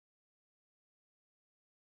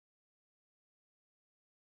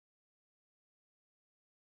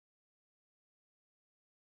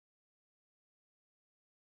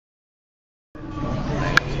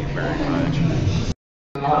very much.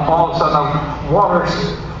 All of a sudden, water's...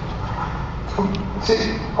 See,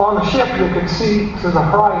 on the ship you could see to the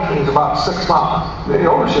horizon is about 6 miles. The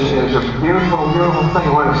ocean is a beautiful, beautiful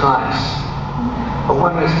thing when it's nice. But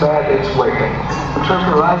when it's bad, it's wicked. In terms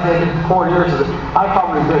of I did 4 years of it, I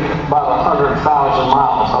probably did about 100,000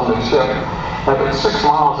 miles on the ship at 6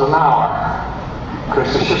 miles an hour.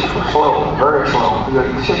 Because the ships were slow, very slow.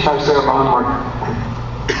 The ships I sailed on were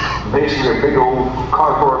basically a big old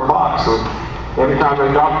cardboard box. So every time they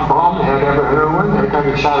dropped a bomb, they had to have a new one. Every time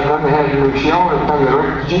they shot a gun, they had a new shell. Every time they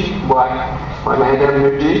wrecked a Jeep, why they had to have a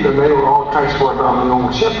new Jeep, and they were all transported on the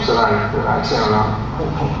old ships that I sailed on.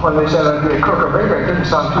 When they said I'd be a cook or baker, it didn't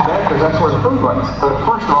sound too bad because that's where the food was. But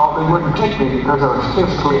first of all, they wouldn't take me because I was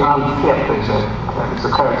physically unfit, they said. The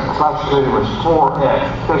classification was 4F,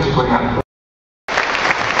 physically unfit.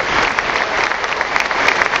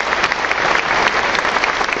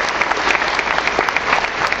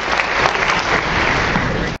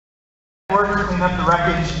 Worked to clean up the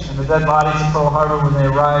wreckage and the dead bodies in Pearl Harbor when they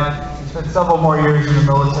arrived. He spent several more years in the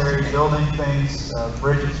military building things,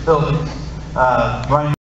 bridges, buildings,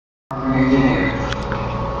 running. Engineer.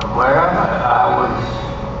 Well, I was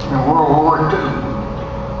in World War II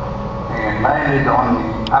and landed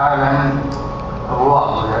on the island of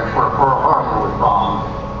Oahu. That's where Pearl Harbor was bombed.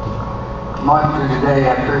 A month to the day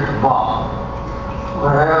after the bomb.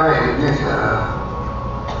 Well, it was just a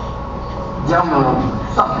jumble of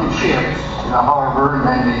something ships in the harbor, and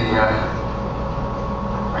then the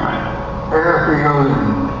airfield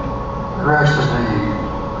and the rest of the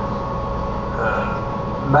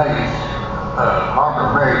base, harbor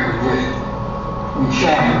base was just in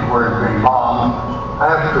shambles where it had been bombed.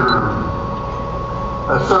 After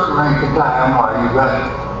a certain length of time, while you got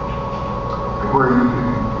where you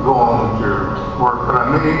could go on with your work, but I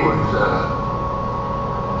mean it was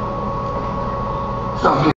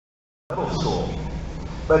something. Middle school.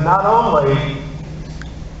 But not only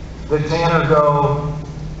did Tanner go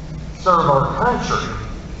serve our country,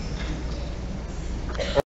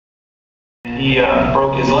 he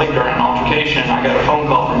broke his leg during an altercation. I got a phone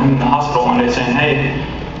call from him in the hospital one day saying, "Hey,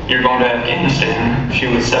 you're going to Afghanistan." She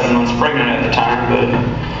was 7 months pregnant at the time, but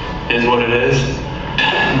it is what it is.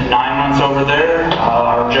 9 months over there,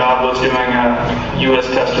 our job was doing U.S.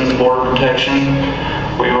 Customs Border Protection.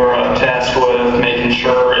 We were tasked with making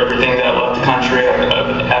sure everything that left the country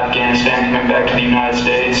of Afghanistan coming back to the United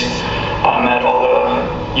States met all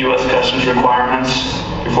the U.S. Customs requirements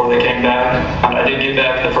before they came back. And I did get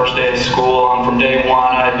back the first day of school. From day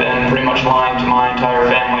one, I'd been pretty much lying to my entire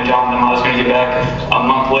family, telling them I was going to get back a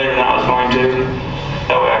month later than I was going to.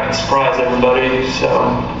 That way I could surprise everybody. So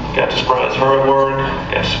got to surprise her at work,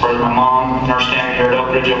 got to surprise my mom, nurse standing here at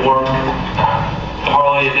Oak Ridge at work.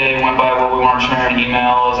 Hardly a day went by where we weren't sharing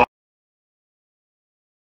emails.